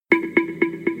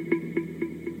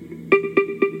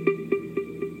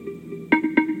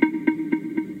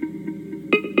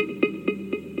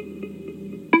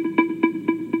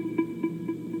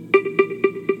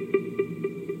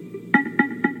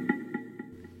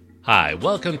Hi,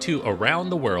 welcome to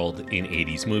Around the World in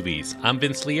 80s Movies. I'm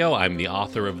Vince Leo. I'm the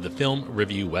author of the film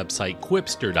review website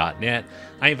Quipster.net.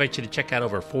 I invite you to check out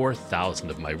over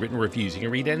 4,000 of my written reviews. You can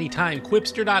read anytime.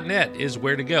 Quipster.net is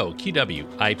where to go.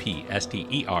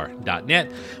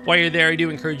 QWIPSTER.net. While you're there, I do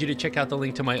encourage you to check out the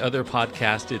link to my other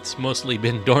podcast. It's mostly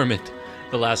been dormant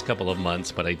the last couple of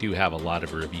months, but I do have a lot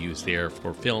of reviews there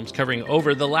for films covering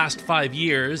over the last 5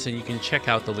 years, and you can check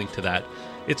out the link to that.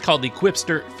 It's called the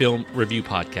Quipster Film Review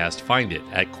Podcast. Find it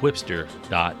at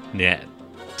quipster.net.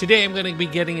 Today I'm going to be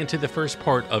getting into the first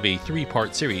part of a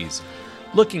 3-part series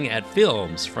looking at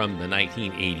films from the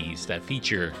 1980s that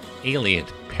feature alien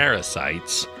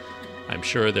parasites. I'm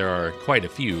sure there are quite a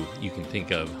few you can think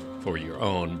of for your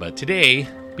own, but today,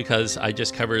 because I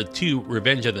just covered 2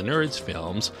 Revenge of the Nerds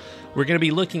films, we're going to be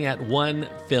looking at one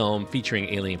film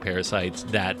featuring alien parasites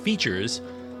that features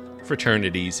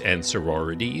fraternities and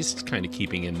sororities, kind of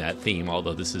keeping in that theme,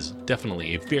 although this is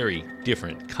definitely a very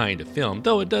different kind of film,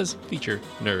 though it does feature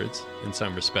nerds in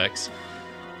some respects.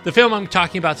 The film I'm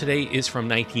talking about today is from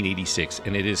 1986,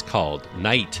 and it is called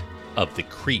Night of the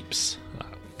Creeps. A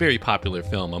very popular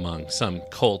film among some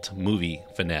cult movie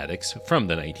fanatics from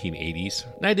the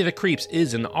 1980s. Night of the Creeps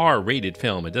is an R-rated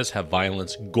film. It does have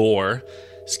violence, gore,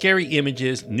 scary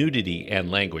images, nudity, and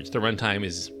language. The runtime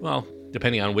is, well,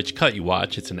 depending on which cut you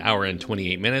watch, it's 1 hour and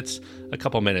 28 minutes, a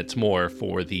couple minutes more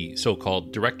for the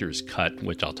so-called director's cut,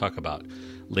 which I'll talk about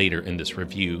later in this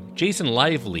review. Jason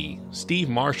Lively, Steve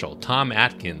Marshall, Tom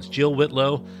Atkins, Jill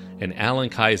Whitlow, and Alan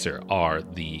Kaiser are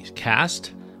the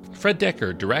cast. Fred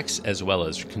Dekker directs as well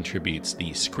as contributes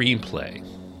the screenplay.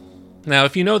 Now,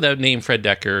 if you know that name Fred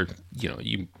Dekker,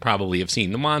 you probably have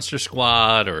seen The Monster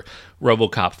Squad or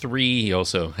RoboCop 3. He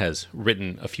also has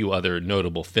written a few other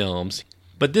notable films.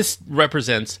 But this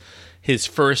represents his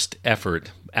first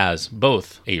effort as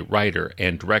both a writer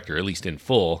and director, at least in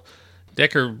full.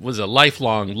 Dekker was a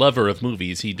lifelong lover of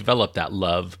movies. He developed that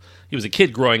love. He was a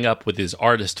kid growing up with his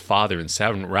artist father in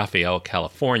San Rafael,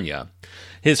 California.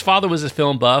 His father was a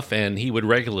film buff, and he would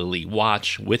regularly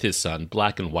watch with his son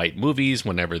black and white movies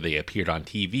whenever they appeared on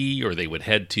TV, or they would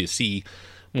head to see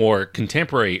more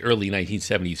contemporary early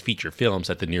 1970s feature films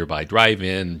at the nearby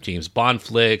drive-in, James Bond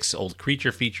flicks, old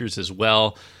creature features as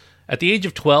well. At the age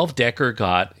of 12, Dekker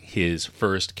got his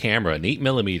first camera, an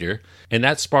 8mm, and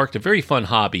that sparked a very fun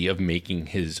hobby of making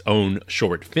his own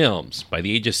short films. By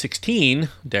the age of 16,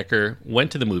 Dekker went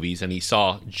to the movies and he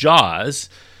saw Jaws,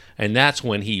 and that's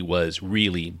when he was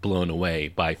really blown away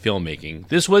by filmmaking.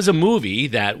 This was a movie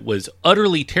that was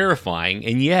utterly terrifying,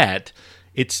 and yet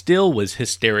it still was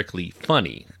hysterically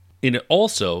funny, and it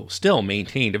also still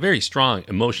maintained a very strong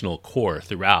emotional core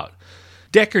throughout.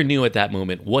 Dekker knew at that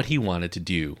moment what he wanted to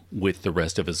do with the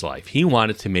rest of his life. He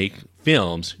wanted to make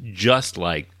films just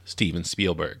like Steven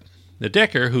Spielberg. Now,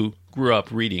 Dekker, who grew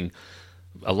up reading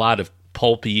a lot of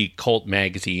pulpy cult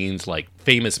magazines like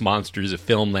Famous Monsters of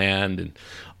Filmland and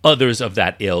others of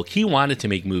that ilk, he wanted to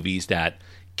make movies that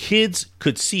kids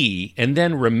could see and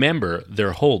then remember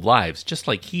their whole lives, just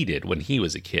like he did when he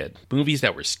was a kid. Movies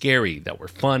that were scary, that were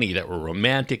funny, that were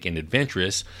romantic and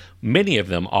adventurous, many of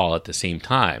them all at the same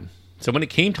time. So when it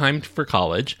came time for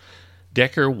college,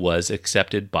 Dekker was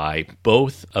accepted by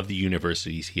both of the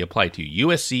universities he applied to,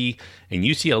 USC and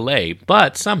UCLA,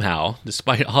 but somehow,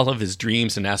 despite all of his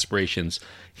dreams and aspirations,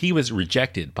 he was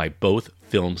rejected by both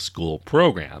film school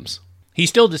programs. He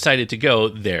still decided to go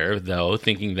there, though,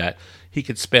 thinking that he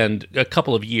could spend a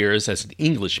couple of years as an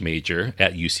English major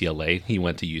at UCLA. He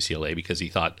went to UCLA because he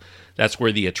thought that's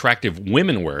where the attractive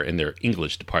women were in their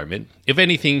English department. If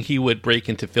anything, he would break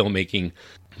into filmmaking,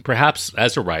 perhaps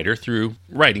as a writer, through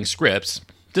writing scripts.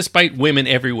 Despite women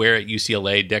everywhere at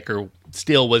UCLA, Dekker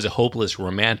still was a hopeless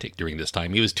romantic during this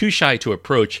time. He was too shy to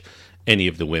approach any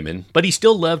of the women, but he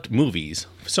still loved movies,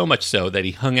 so much so that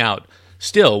he hung out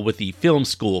still with the film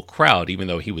school crowd, even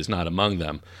though he was not among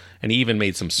them. And he even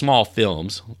made some small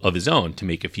films of his own to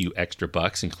make a few extra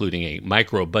bucks, including a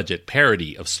micro-budget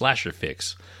parody of Slasher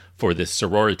Fix for this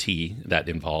sorority that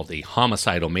involved a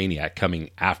homicidal maniac coming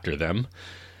after them.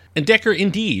 And Dekker,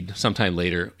 indeed, sometime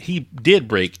later, he did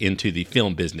break into the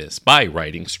film business by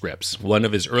writing scripts. One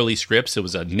of his early scripts, it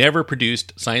was a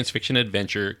never-produced science fiction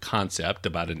adventure concept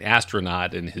about an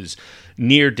astronaut and his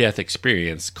near-death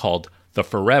experience called The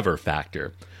Forever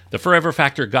Factor. The Forever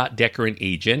Factor got Dekker an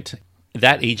agent.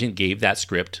 That agent gave that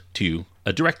script to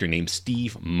a director named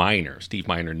Steve Miner. Steve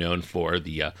Miner, known for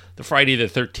the Friday the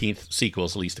 13th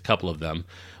sequels, at least a couple of them.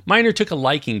 Miner took a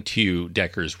liking to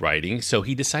Dekker's writing, so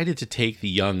he decided to take the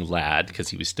young lad, because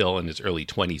he was still in his early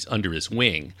 20s, under his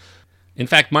wing. In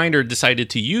fact, Miner decided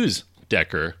to use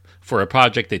Dekker for a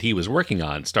project that he was working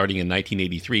on starting in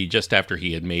 1983, just after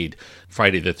he had made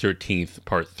Friday the 13th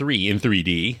Part 3 in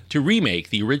 3D, to remake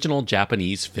the original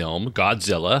Japanese film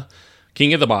Godzilla,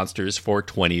 King of the Monsters for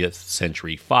 20th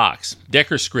Century Fox.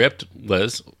 Decker's script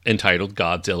was entitled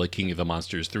Godzilla King of the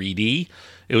Monsters 3D.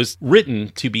 It was written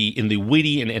to be in the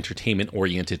witty and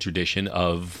entertainment-oriented tradition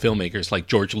of filmmakers like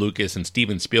George Lucas and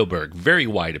Steven Spielberg. Very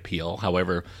wide appeal.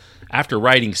 However, after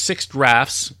writing 6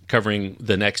 drafts covering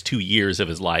the next 2 years of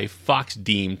his life, Fox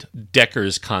deemed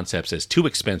Decker's concepts as too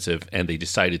expensive, and they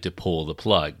decided to pull the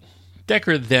plug.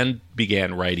 Decker then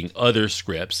began writing other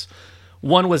scripts.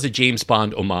 One was a James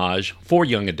Bond homage for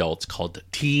young adults called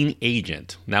Teen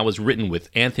Agent. And that was written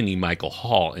with Anthony Michael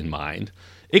Hall in mind.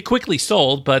 It quickly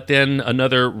sold, but then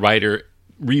another writer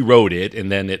rewrote it, and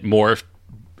then it morphed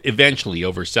eventually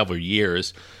over several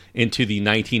years into the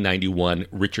 1991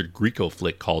 Richard Grieco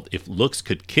flick called If Looks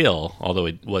Could Kill, although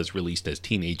it was released as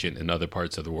Teen Agent in other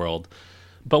parts of the world.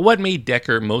 But what made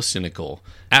Decker most cynical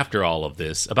after all of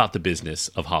this about the business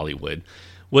of Hollywood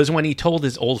was when he told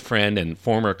his old friend and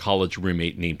former college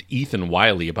roommate named Ethan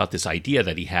Wiley about this idea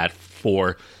that he had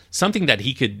for something that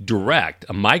he could direct,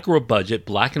 a micro-budget,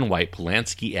 black-and-white,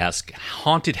 Polanski-esque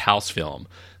haunted house film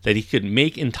that he could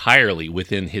make entirely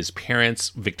within his parents'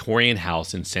 Victorian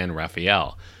house in San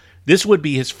Rafael. This would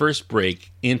be his first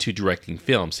break into directing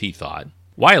films, he thought.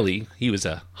 Wiley, he was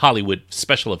a Hollywood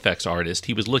special effects artist.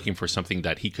 He was looking for something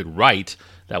that he could write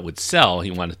that would sell.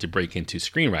 He wanted to break into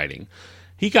screenwriting.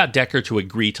 He got Decker to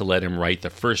agree to let him write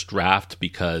the first draft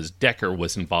because Decker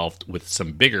was involved with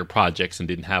some bigger projects and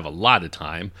didn't have a lot of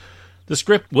time. The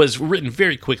script was written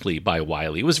very quickly by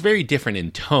Wiley. It was very different in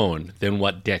tone than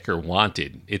what Decker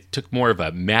wanted. It took more of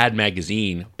a Mad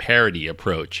Magazine parody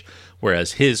approach,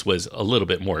 whereas his was a little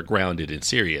bit more grounded and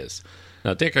serious.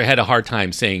 Now, Decker had a hard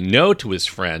time saying no to his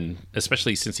friend,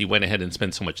 especially since he went ahead and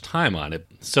spent so much time on it.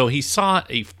 So he sought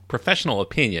a professional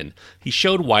opinion. He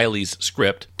showed Wiley's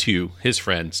script to his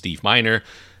friend, Steve Miner.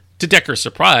 To Decker's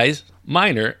surprise,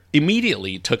 Miner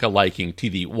immediately took a liking to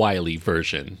the Wiley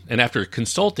version. And after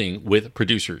consulting with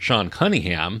producer Sean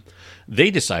Cunningham, they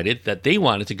decided that they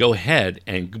wanted to go ahead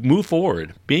and move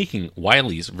forward, making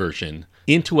Wiley's version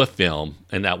into a film,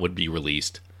 and that would be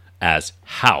released as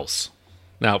House.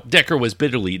 Now, Decker was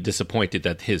bitterly disappointed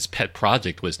that his pet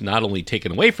project was not only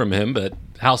taken away from him, but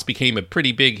House became a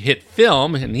pretty big hit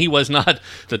film, and he was not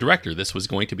the director. This was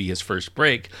going to be his first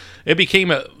break. It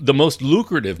became the most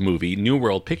lucrative movie New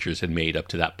World Pictures had made up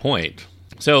to that point.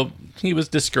 So he was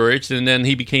discouraged, and then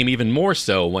he became even more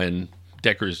so when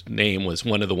Decker's name was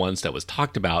one of the ones that was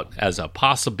talked about as a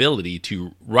possibility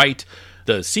to write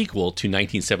the sequel to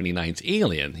 1979's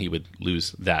Alien. He would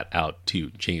lose that out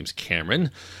to James Cameron.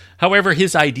 However,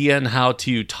 his idea on how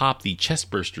to top the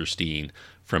chestburster scene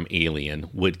from Alien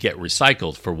would get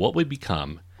recycled for what would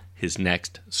become his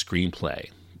next screenplay.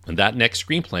 And that next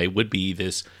screenplay would be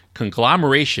this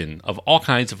conglomeration of all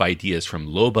kinds of ideas from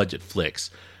low-budget flicks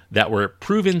that were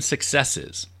proven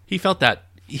successes. He felt that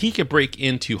he could break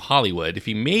into Hollywood if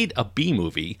he made a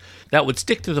B-movie that would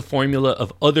stick to the formula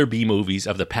of other B-movies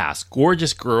of the past.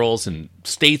 Gorgeous girls in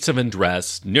states of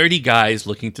undress, nerdy guys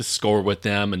looking to score with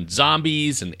them, and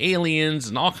zombies and aliens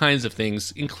and all kinds of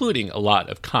things, including a lot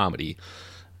of comedy.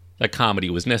 That comedy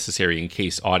was necessary in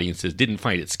case audiences didn't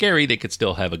find it scary. They could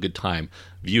still have a good time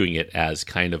viewing it as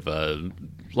kind of a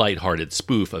lighthearted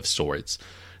spoof of sorts.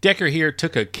 Decker here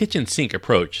took a kitchen sink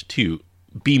approach to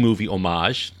B-movie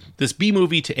homage. This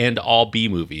B-movie to end all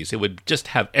B-movies. It would just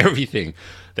have everything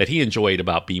that he enjoyed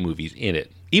about B-movies in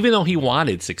it. Even though he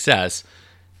wanted success,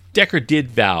 Decker did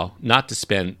vow not to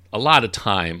spend a lot of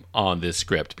time on this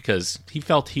script because he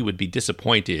felt he would be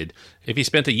disappointed if he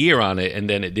spent a year on it and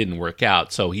then it didn't work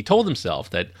out. So he told himself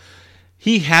that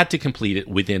he had to complete it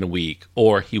within a week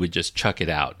or he would just chuck it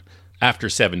out after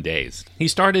 7 days. He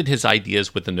started his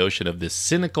ideas with the notion of this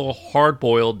cynical,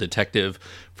 hard-boiled detective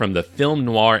from the film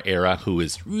noir era who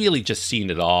has really just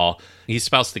seen it all. He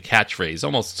spouts the catchphrase,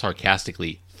 almost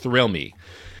sarcastically, "Thrill me."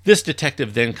 This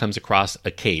detective then comes across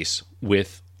a case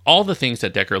with all the things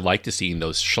that Decker liked to see in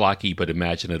those schlocky but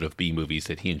imaginative B-movies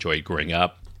that he enjoyed growing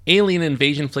up. Alien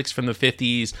invasion flicks from the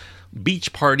 50s,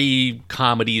 beach party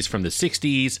comedies from the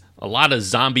 60s, a lot of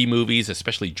zombie movies,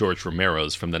 especially George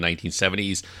Romero's from the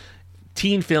 1970s,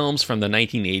 teen films from the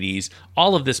 1980s,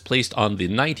 all of this placed on the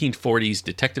 1940s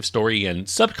detective story and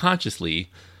subconsciously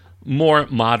more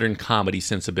modern comedy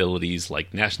sensibilities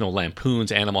like National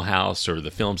Lampoon's Animal House or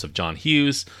the films of John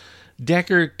Hughes.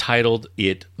 Decker titled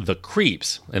it The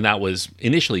Creeps, and that was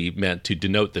initially meant to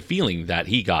denote the feeling that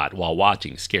he got while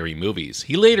watching scary movies.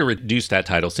 He later reduced that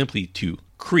title simply to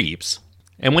Creeps,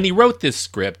 And when he wrote this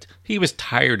script, he was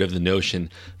tired of the notion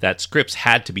that scripts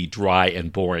had to be dry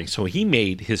and boring. So he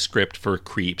made his script for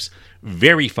Creeps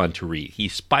very fun to read. He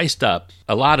spiced up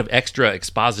a lot of extra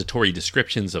expository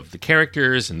descriptions of the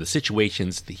characters and the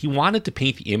situations. He wanted to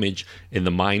paint the image in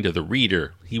the mind of the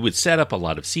reader. He would set up a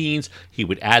lot of scenes. He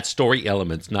would add story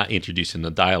elements not introduced in the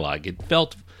dialogue. It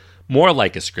felt more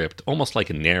like a script, almost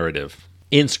like a narrative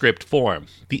in script form.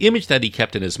 The image that he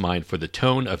kept in his mind for the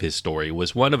tone of his story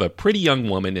was one of a pretty young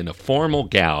woman in a formal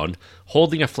gown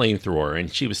holding a flamethrower,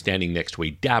 and she was standing next to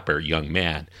a dapper young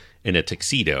man in a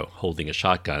tuxedo holding a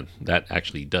shotgun. That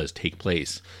actually does take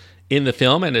place in the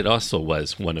film, and it also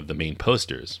was one of the main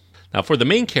posters. Now, for the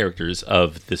main characters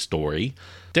of the story,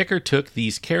 Dekker took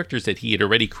these characters that he had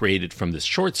already created from this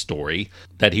short story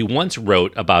that he once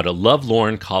wrote about a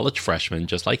lovelorn college freshman,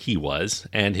 just like he was,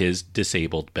 and his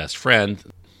disabled best friend.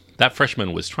 That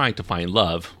freshman was trying to find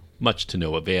love, much to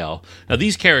no avail. Now,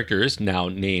 these characters, now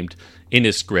named in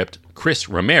his script Chris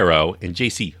Romero and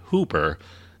J.C. Hooper,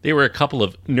 they were a couple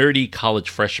of nerdy college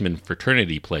freshman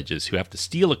fraternity pledges who have to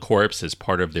steal a corpse as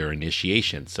part of their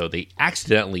initiation. So they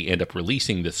accidentally end up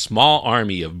releasing this small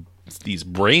army of these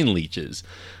brain leeches.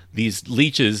 These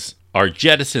leeches are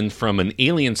jettisoned from an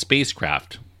alien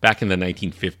spacecraft back in the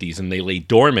 1950s, and they lay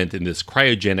dormant in this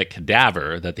cryogenic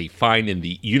cadaver that they find in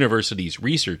the university's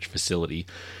research facility.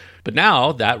 But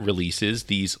now that releases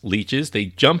these leeches. They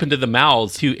jump into the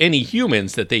mouths to any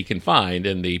humans that they can find,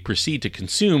 and they proceed to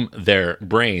consume their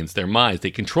brains, their minds. They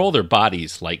control their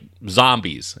bodies like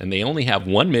zombies, and they only have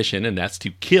one mission, and that's to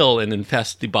kill and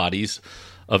infest the bodies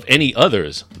of any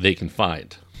others they can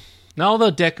find. Now,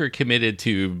 although Dekker committed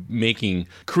to making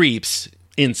Creeps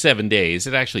in 7 days,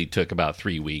 it actually took about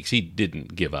 3 weeks. He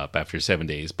didn't give up after 7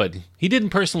 days, but he didn't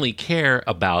personally care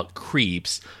about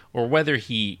Creeps or whether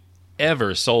he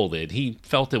ever sold it. He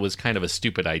felt it was kind of a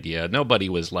stupid idea. Nobody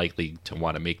was likely to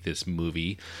want to make this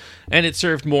movie, and it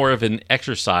served more of an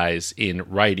exercise in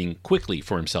writing quickly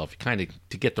for himself, kind of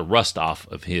to get the rust off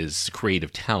of his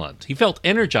creative talent. He felt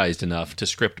energized enough to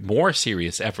script more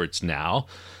serious efforts now,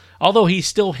 although he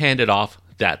still handed off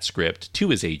that script to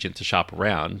his agent to shop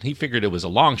around. He figured it was a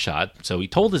long shot, so he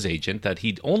told his agent that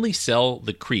he'd only sell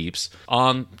the Creeps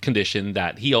on condition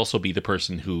that he also be the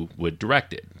person who would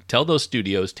direct it. Tell those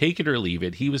studios, take it or leave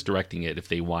it, he was directing it if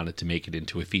they wanted to make it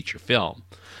into a feature film.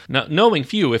 Now, knowing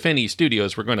few, if any,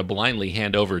 studios were going to blindly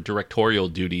hand over directorial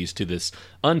duties to this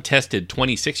untested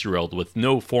 26-year-old with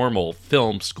no formal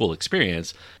film school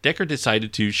experience, Dekker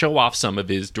decided to show off some of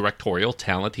his directorial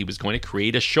talent. He was going to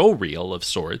create a show reel of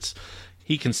sorts.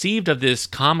 He conceived of this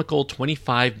comical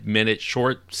 25-minute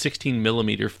short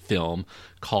 16mm film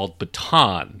called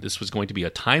Baton. This was going to be a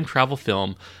time travel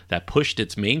film that pushed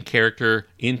its main character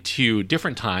into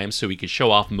different times so he could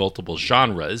show off multiple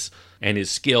genres and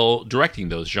his skill directing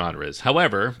those genres.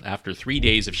 However, after 3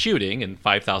 days of shooting and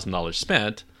 $5,000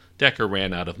 spent, Dekker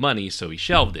ran out of money, so he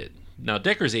shelved it. Now,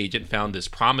 Dekker's agent found this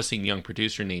promising young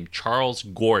producer named Charles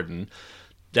Gordon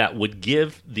that would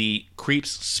give the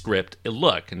Creeps script a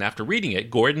look. And after reading it,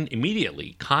 Gordon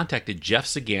immediately contacted Jeff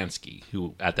Sagansky,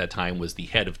 who at that time was the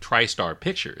head of TriStar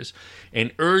Pictures,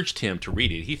 and urged him to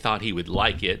read it. He thought he would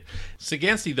like it.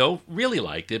 Sagansky, though, really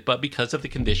liked it, but because of the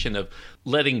condition of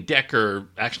letting Dekker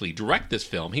actually direct this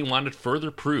film, he wanted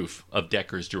further proof of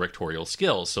Dekker's directorial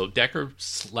skills. So Dekker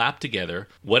slapped together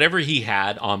whatever he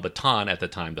had on Baton at the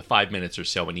time, the 5 minutes or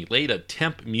so, and he laid a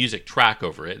temp music track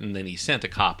over it, and then he sent a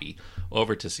copy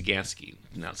over to Sagansky.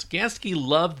 Now, Sagansky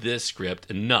loved this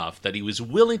script enough that he was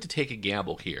willing to take a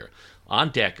gamble here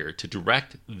on Dekker to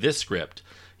direct this script.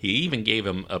 He even gave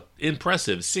him an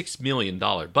impressive $6 million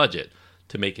budget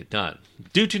to make it done.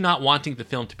 Due to not wanting the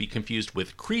film to be confused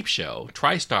with Creepshow,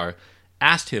 TriStar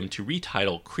asked him to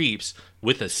retitle Creeps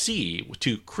with a C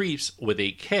to Creeps with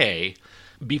a K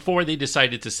before they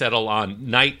decided to settle on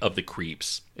Night of the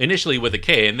Creeps, initially with a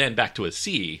K and then back to a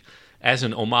C, as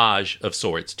an homage of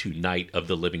sorts to Night of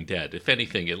the Living Dead. If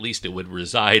anything, at least it would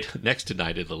reside next to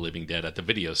Night of the Living Dead at the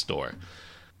video store.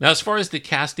 Now, as far as the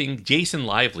casting, Jason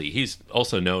Lively, he's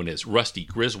also known as Rusty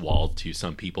Griswold to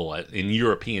some people in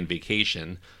European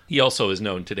Vacation. He also is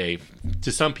known today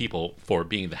to some people for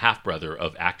being the half-brother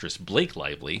of actress Blake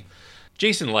Lively.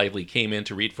 Jason Lively came in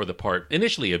to read for the part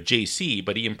initially of JC,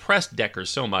 but he impressed Dekker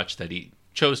so much that he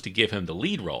chose to give him the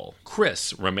lead role,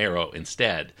 Chris Romero,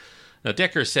 instead. Now,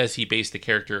 Dekker says he based the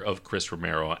character of Chris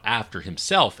Romero after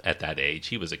himself at that age.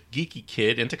 He was a geeky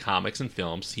kid into comics and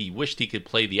films. He wished he could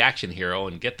play the action hero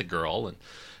and get the girl, and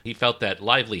he felt that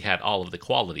Lively had all of the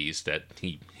qualities that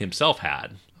he himself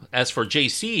had. As for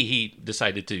JC, he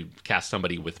decided to cast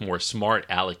somebody with more smart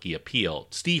alecky appeal,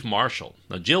 Steve Marshall.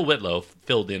 Now, Jill Whitlow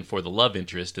filled in for the love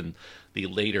interest in the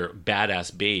later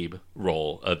badass babe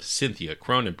role of Cynthia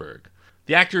Cronenberg.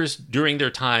 The actors, during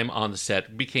their time on the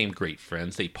set, became great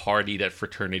friends. They partied at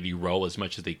Fraternity Row as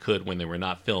much as they could when they were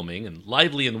not filming, and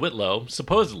Lively and Whitlow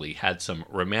supposedly had some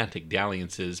romantic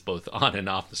dalliances both on and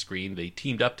off the screen. They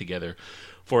teamed up together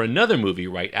for another movie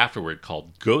right afterward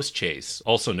called Ghost Chase,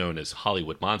 also known as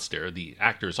Hollywood Monster. The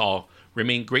actors all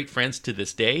remain great friends to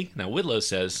this day. Now, Whitlow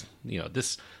says,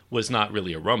 this was not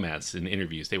really a romance in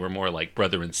interviews. They were more like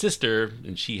brother and sister,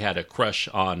 and she had a crush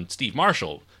on Steve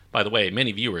Marshall. By the way,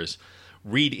 many viewers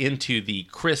read into the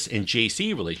Chris and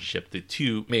JC relationship, the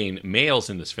two main males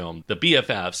in this film, the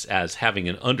BFFs, as having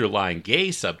an underlying gay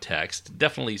subtext.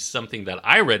 Definitely something that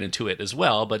I read into it as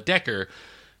well, but Decker,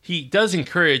 he does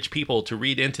encourage people to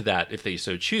read into that if they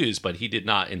so choose, but he did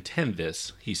not intend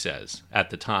this, he says,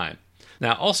 at the time.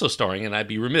 Now, also starring, and I'd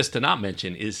be remiss to not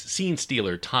mention, is scene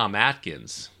stealer Tom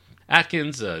Atkins.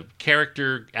 Atkins, a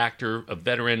character actor, a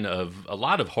veteran of a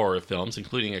lot of horror films,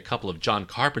 including a couple of John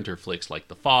Carpenter flicks like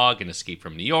The Fog and Escape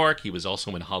from New York. He was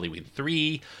also in Halloween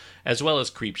 3, as well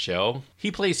as Creepshow. He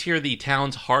plays here the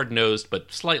town's hard-nosed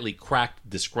but slightly cracked,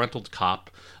 disgruntled cop,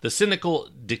 the cynical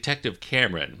Detective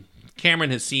Cameron.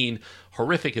 Cameron has seen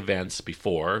horrific events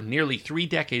before, nearly 3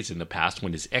 decades in the past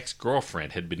when his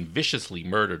ex-girlfriend had been viciously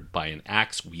murdered by an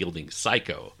axe-wielding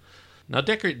psycho. Now,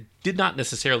 Decker did not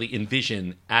necessarily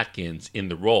envision Atkins in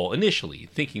the role initially,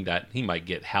 thinking that he might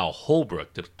get Hal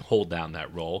Holbrook to hold down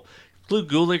that role. Lou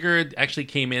Gulager actually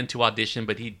came in to audition,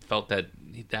 but he felt that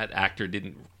that actor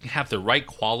didn't have the right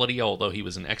quality, although he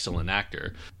was an excellent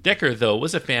actor. Decker, though,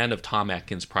 was a fan of Tom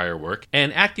Atkins' prior work,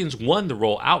 and Atkins won the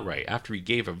role outright after he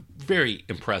gave a very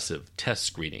impressive test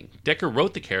screening. Decker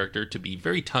wrote the character to be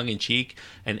very tongue-in-cheek,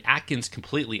 and Atkins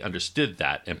completely understood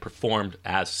that and performed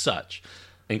as such.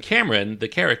 And Cameron, the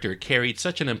character, carried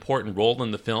such an important role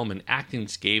in the film, and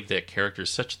Atkins gave that character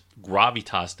such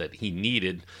gravitas that he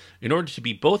needed in order to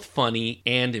be both funny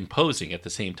and imposing at the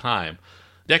same time.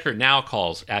 Decker now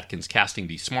calls Atkins' casting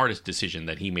the smartest decision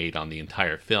that he made on the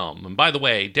entire film. And by the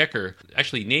way, Decker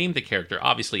actually named the character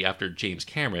obviously after James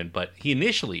Cameron, but he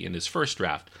initially, in his first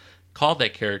draft, called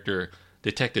that character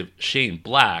Detective Shane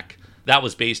Black. That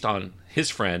was based on his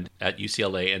friend at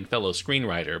UCLA and fellow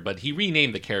screenwriter, but he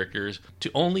renamed the characters to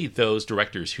only those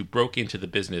directors who broke into the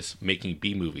business making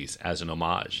B-movies as an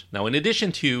homage. Now, in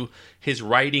addition to his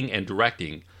writing and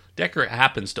directing, Decker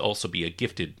happens to also be a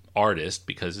gifted artist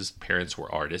because his parents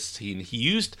were artists. He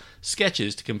used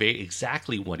sketches to convey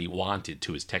exactly what he wanted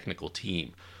to his technical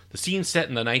team. The scenes set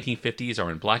in the 1950s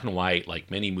are in black and white, like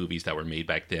many movies that were made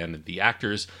back then. The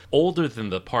actors older than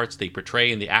the parts they portray,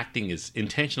 and the acting is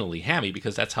intentionally hammy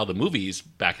because that's how the movies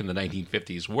back in the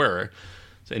 1950s were.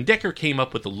 And Decker came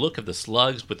up with the look of the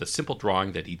slugs with a simple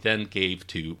drawing that he then gave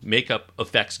to makeup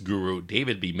effects guru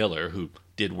David B. Miller, who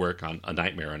did work on A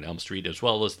Nightmare on Elm Street, as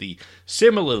well as the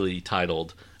similarly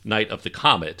titled Night of the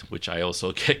Comet, which I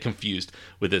also get confused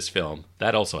with this film.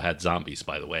 That also had zombies,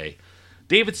 by the way.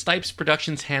 David Stipes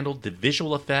Productions handled the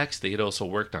visual effects. They had also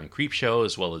worked on Creepshow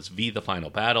as well as V the Final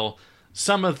Battle.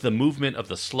 Some of the movement of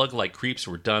the slug-like creeps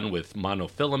were done with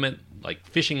monofilament, like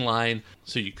fishing line,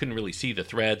 so you couldn't really see the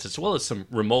threads, as well as some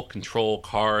remote control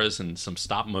cars and some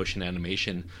stop-motion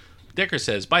animation. Decker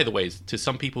says, by the way, to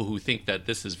some people who think that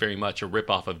this is very much a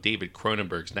ripoff of David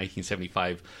Cronenberg's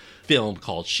 1975 film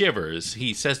called Shivers,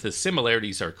 he says the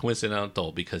similarities are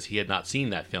coincidental because he had not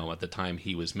seen that film at the time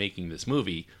he was making this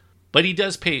movie. But he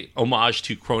does pay homage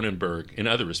to Cronenberg in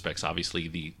other respects. Obviously,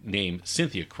 the name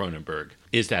Cynthia Cronenberg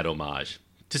is that homage.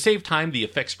 To save time, the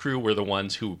effects crew were the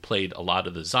ones who played a lot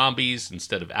of the zombies.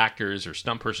 Instead of actors or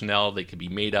stunt personnel, they could be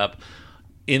made up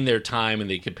in their time, and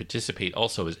they could participate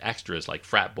also as extras like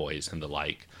frat boys and the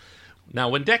like. Now,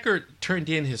 when Decker turned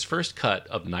in his first cut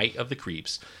of Night of the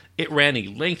Creeps, it ran a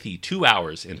lengthy 2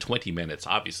 hours and 20 minutes.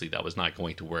 Obviously, that was not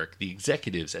going to work. The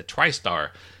executives at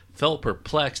TriStar felt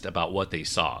perplexed about what they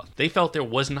saw. They felt there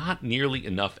was not nearly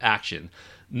enough action,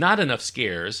 not enough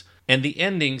scares, and the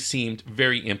ending seemed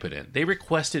very impotent. They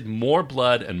requested more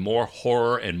blood and more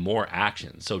horror and more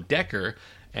action. So Decker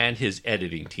and his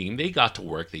editing team, they got to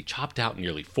work. They chopped out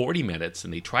nearly 40 minutes,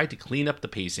 and they tried to clean up the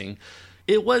pacing.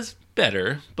 It was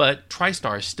better, but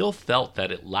TriStar still felt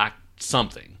that it lacked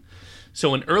something.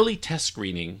 So an early test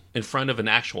screening in front of an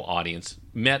actual audience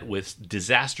met with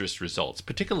disastrous results,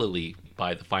 particularly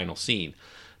by the final scene.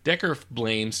 Decker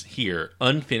blames here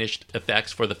unfinished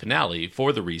effects for the finale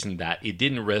for the reason that it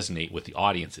didn't resonate with the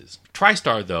audiences.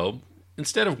 TriStar, though,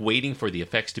 instead of waiting for the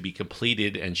effects to be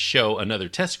completed and show another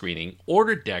test screening,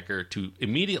 ordered Decker to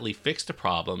immediately fix the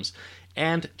problems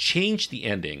and changed the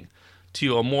ending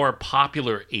to a more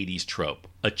popular 80s trope,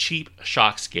 a cheap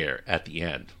shock scare at the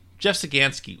end. Jeff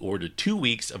Sagansky ordered 2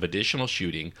 weeks of additional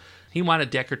shooting. He wanted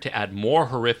Decker to add more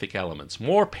horrific elements,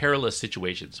 more perilous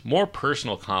situations, more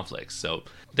personal conflicts. So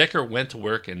Decker went to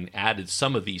work and added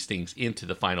some of these things into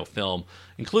the final film,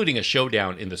 including a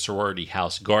showdown in the sorority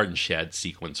house garden shed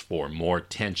sequence for more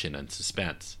tension and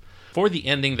suspense. For the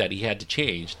ending that he had to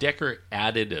change, Decker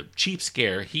added a cheap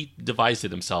scare. He devised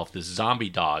it himself, this zombie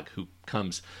dog who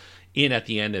comes in at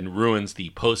the end and ruins the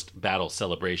post-battle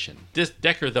celebration.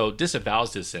 Decker, though,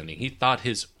 disavows this ending. He thought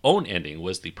his own ending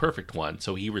was the perfect one,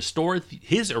 so he restored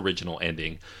his original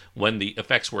ending when the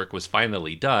effects work was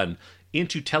finally done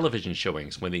into television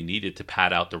showings when they needed to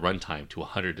pad out the runtime to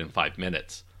 105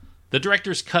 minutes. The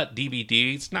director's cut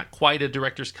DVD, it's not quite a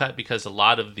director's cut because a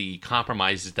lot of the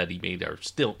compromises that he made are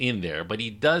still in there, but he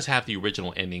does have the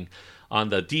original ending on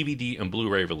the DVD and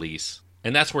Blu-ray release.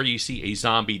 And that's where you see a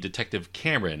zombie Detective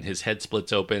Cameron. His head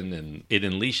splits open and it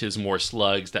unleashes more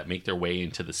slugs that make their way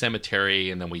into the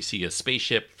cemetery. And then we see a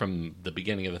spaceship from the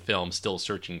beginning of the film still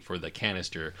searching for the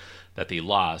canister that they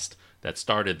lost that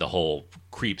started the whole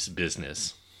Creeps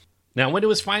business. Now, when it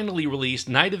was finally released,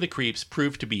 Night of the Creeps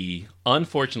proved to be,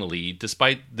 unfortunately,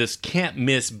 despite this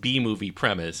can't-miss B-movie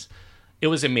premise, it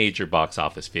was a major box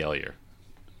office failure.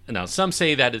 Now, some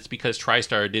say that it's because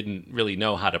TriStar didn't really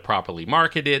know how to properly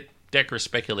market it. Decker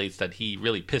speculates that he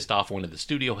really pissed off one of the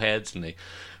studio heads and they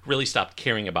really stopped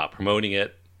caring about promoting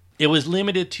it. It was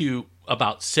limited to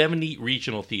about 70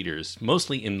 regional theaters,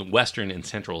 mostly in the western and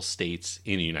central states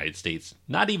in the United States,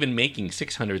 not even making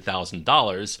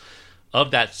 $600,000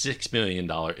 of that $6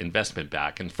 million investment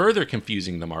back, and further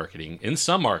confusing the marketing. In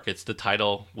some markets, the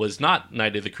title was not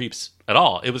Night of the Creeps at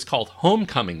all. It was called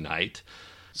Homecoming Night.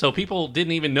 So people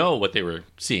didn't even know what they were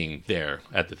seeing there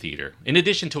at the theater. In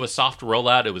addition to a soft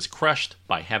rollout, it was crushed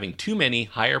by having too many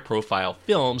higher profile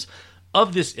films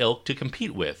of this ilk to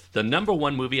compete with. The number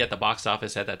one movie at the box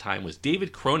office at that time was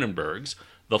David Cronenberg's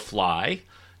The Fly.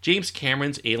 James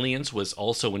Cameron's Aliens was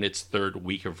also in its third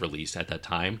week of release at that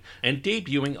time. And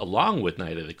debuting along with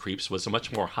Night of the Creeps was a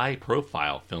much more high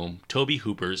profile film, Tobe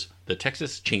Hooper's The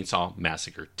Texas Chainsaw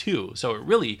Massacre 2. So it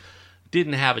really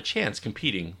didn't have a chance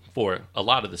competing for a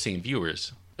lot of the same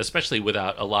viewers, especially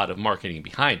without a lot of marketing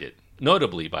behind it.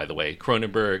 Notably, by the way,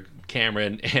 Cronenberg,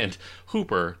 Cameron, and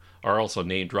Hooper are also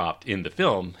name-dropped in the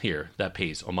film here that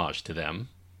pays homage to them.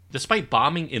 Despite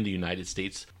bombing in the United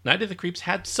States, Night of the Creeps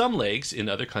had some legs in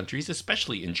other countries,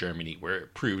 especially in Germany, where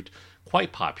it proved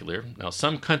quite popular. Now,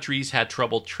 some countries had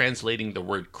trouble translating the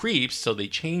word creeps, so they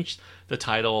changed the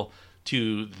title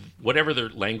to whatever their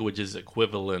language is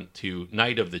equivalent to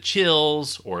Night of the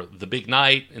Chills or The Big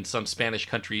Night. In some Spanish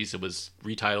countries, it was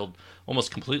retitled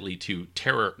almost completely to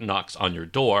Terror Knocks on Your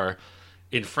Door.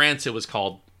 In France, it was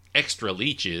called Extra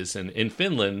Leeches, and in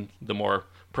Finland, the more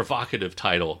provocative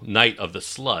title, Night of the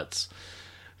Sluts.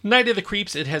 Night of the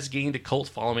Creeps, it has gained a cult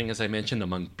following, as I mentioned,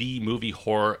 among B-movie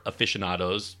horror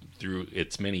aficionados through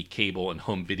its many cable and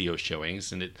home video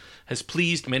showings, and it has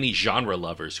pleased many genre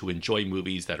lovers who enjoy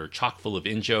movies that are chock full of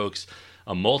in-jokes,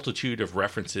 a multitude of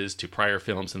references to prior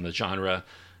films in the genre.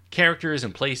 Characters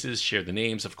and places share the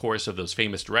names, of course, of those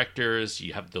famous directors.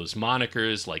 You have those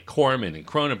monikers like Corman and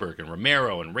Cronenberg and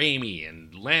Romero and Raimi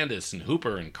and Landis and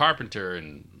Hooper and Carpenter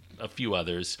and a few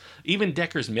others. Even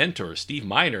Decker's mentor, Steve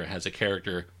Miner, has a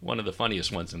character, one of the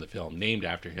funniest ones in the film, named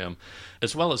after him,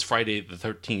 as well as Friday the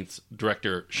 13th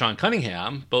director Sean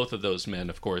Cunningham. Both of those men,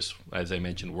 of course, as I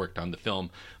mentioned, worked on the film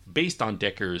based on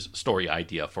Decker's story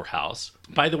idea for House.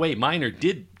 By the way, Miner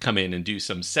did come in and do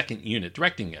some second unit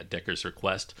directing at Decker's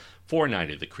request for Night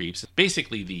of the Creeps,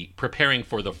 basically the preparing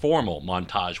for the formal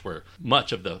montage where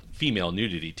much of the female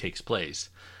nudity takes place.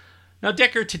 Now,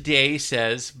 Decker today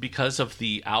says because of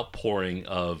the outpouring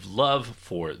of love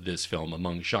for this film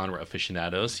among genre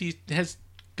aficionados, he has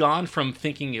gone from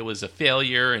thinking it was a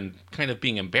failure and kind of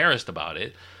being embarrassed about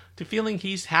it to feeling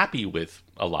he's happy with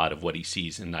a lot of what he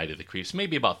sees in Night of the Creeps.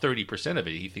 Maybe about 30% of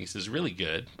it he thinks is really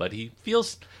good, but he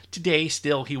feels today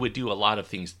still he would do a lot of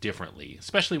things differently,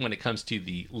 especially when it comes to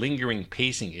the lingering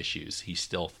pacing issues he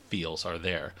still feels are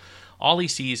there. All he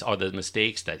sees are the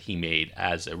mistakes that he made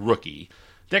as a rookie.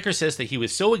 Decker says that he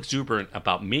was so exuberant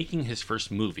about making his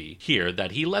first movie here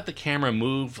that he let the camera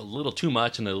move a little too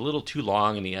much and a little too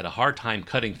long, and he had a hard time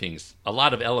cutting things, a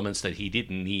lot of elements that he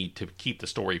didn't need to keep the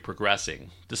story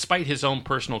progressing. Despite his own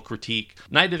personal critique,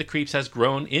 Night of the Creeps has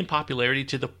grown in popularity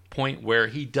to the point where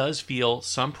he does feel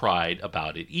some pride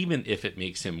about it, even if it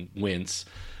makes him wince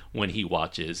when he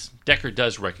watches. Decker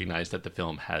does recognize that the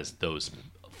film has those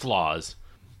flaws,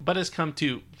 but has come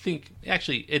to think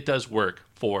actually it does work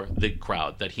for the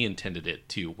crowd that he intended it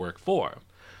to work for.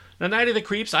 Now, Night of the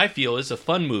Creeps, I feel, is a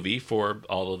fun movie for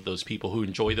all of those people who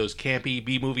enjoy those campy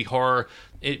B-movie horror.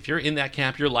 If you're in that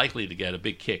camp, you're likely to get a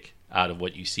big kick out of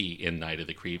what you see in Night of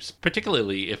the Creeps,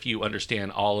 particularly if you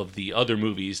understand all of the other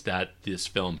movies that this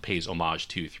film pays homage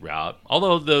to throughout.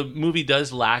 Although the movie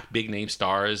does lack big-name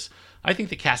stars, I think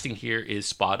the casting here is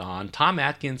spot on. Tom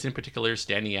Atkins, in particular,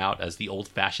 standing out as the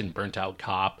old-fashioned burnt-out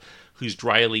cop whose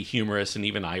dryly humorous and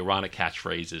even ironic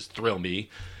catchphrases thrill me.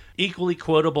 Equally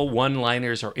quotable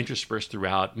one-liners are interspersed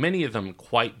throughout, many of them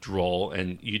quite droll,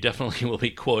 and you definitely will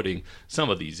be quoting some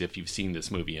of these if you've seen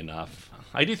this movie enough.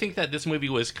 I do think that this movie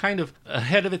was kind of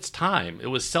ahead of its time. It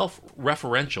was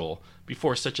self-referential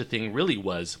before such a thing really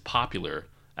was popular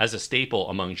as a staple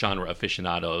among genre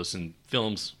aficionados, and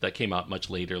films that came out much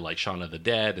later like Shaun of the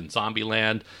Dead and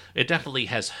Zombieland. It definitely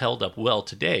has held up well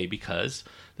today because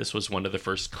this was one of the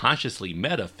first consciously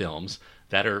meta films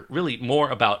that are really more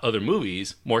about other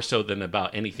movies, more so than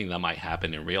about anything that might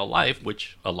happen in real life,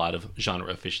 which a lot of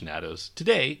genre aficionados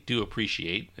today do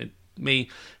appreciate. It may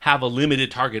have a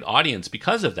limited target audience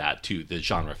because of that to the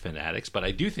genre fanatics, but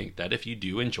I do think that if you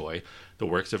do enjoy the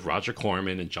works of Roger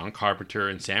Corman and John Carpenter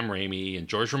and Sam Raimi and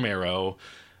George Romero,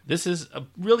 this is a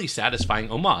really satisfying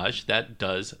homage that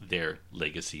does their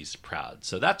legacies proud.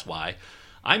 So that's why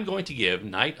I'm going to give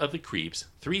Night of the Creeps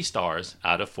 3 stars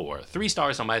out of 4. 3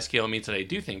 stars on my scale means that I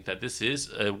do think that this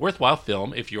is a worthwhile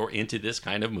film if you're into this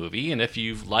kind of movie. And if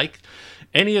you've liked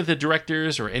any of the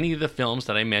directors or any of the films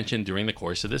that I mentioned during the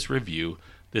course of this review,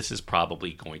 this is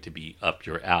probably going to be up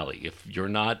your alley. If you're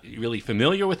not really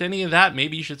familiar with any of that,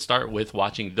 maybe you should start with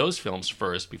watching those films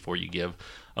first before you give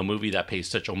a movie that pays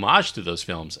such homage to those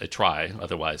films a try.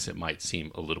 Otherwise, it might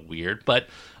seem a little weird. But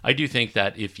I do think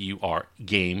that if you are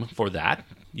game for that,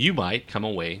 you might come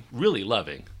away really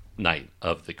loving Night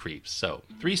of the Creeps. So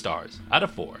 3 stars out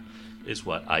of 4 is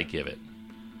what I give it.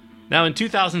 Now, in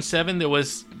 2007, there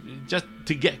was, just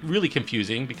to get really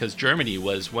confusing, because Germany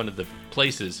was one of the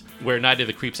places where Night of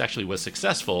the Creeps actually was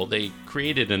successful, they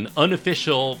created an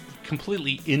unofficial,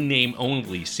 completely in-name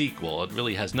only sequel. It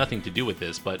really has nothing to do with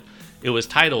this, but it was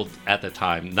titled at the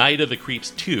time Night of the Creeps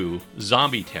 2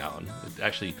 Zombie Town. It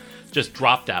actually just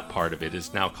dropped that part of it.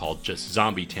 It's now called just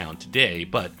Zombie Town today,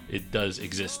 but it does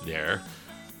exist there.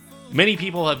 Many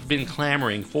people have been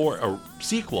clamoring for a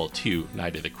sequel to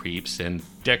Night of the Creeps, and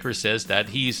Decker says that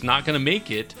he's not going to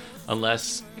make it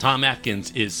unless Tom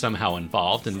Atkins is somehow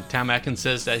involved. And Tom Atkins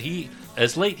says that he,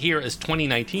 as late here as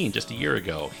 2019, just a year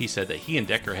ago, he said that he and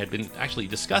Decker had been actually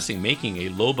discussing making a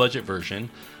low-budget version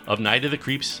of Night of the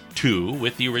Creeps 2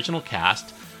 with the original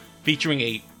cast, featuring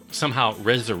a somehow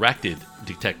resurrected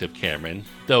Detective Cameron,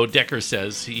 though Decker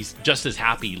says he's just as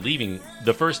happy leaving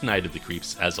the first Night of the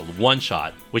Creeps as a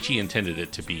one-shot, which he intended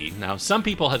it to be. Now, some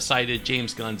people have cited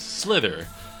James Gunn's Slither,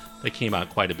 that came out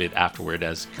quite a bit afterward,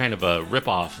 as kind of a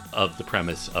ripoff of the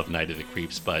premise of Night of the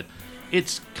Creeps, but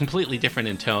it's completely different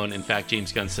in tone. In fact,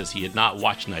 James Gunn says he had not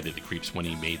watched Night of the Creeps when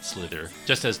he made Slither,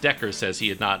 just as Decker says he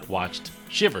had not watched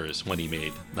Shivers when he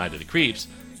made Night of the Creeps.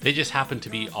 They just happen to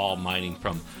be all mining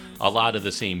from a lot of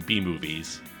the same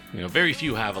B-movies. You know, very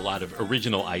few have a lot of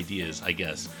original ideas, I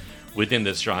guess, within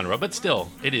this genre, but still,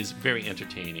 it is very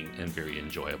entertaining and very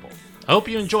enjoyable. I hope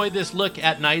you enjoyed this look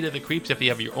at Night of the Creeps. If you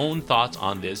have your own thoughts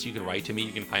on this, you can write to me.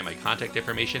 You can find my contact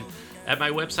information at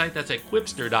my website. That's at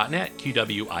quipster.net,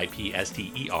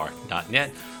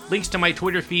 QWIPSTER.net. Links to my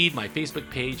Twitter feed, my Facebook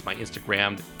page, my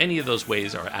Instagram, any of those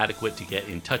ways are adequate to get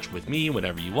in touch with me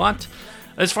whenever you want.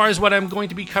 As far as what I'm going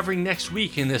to be covering next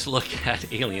week in this look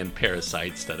at alien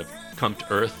parasites that have come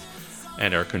to Earth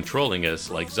and are controlling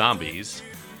us like zombies,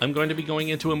 I'm going to be going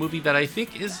into a movie that I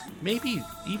think is maybe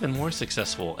even more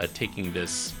successful at taking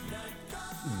this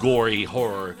gory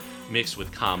horror mixed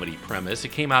with comedy premise.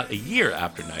 It came out a year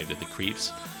after Night of the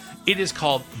Creeps. It is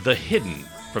called The Hidden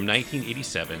from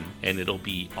 1987, and it'll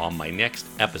be on my next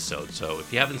episode. So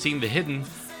if you haven't seen The Hidden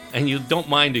and you don't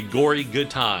mind a gory good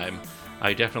time,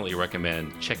 I definitely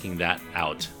recommend checking that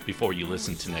out before you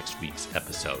listen to next week's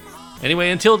episode. Anyway,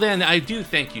 until then, I do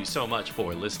thank you so much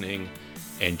for listening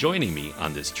and joining me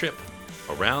on this trip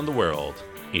around the world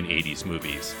in 80s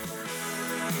movies.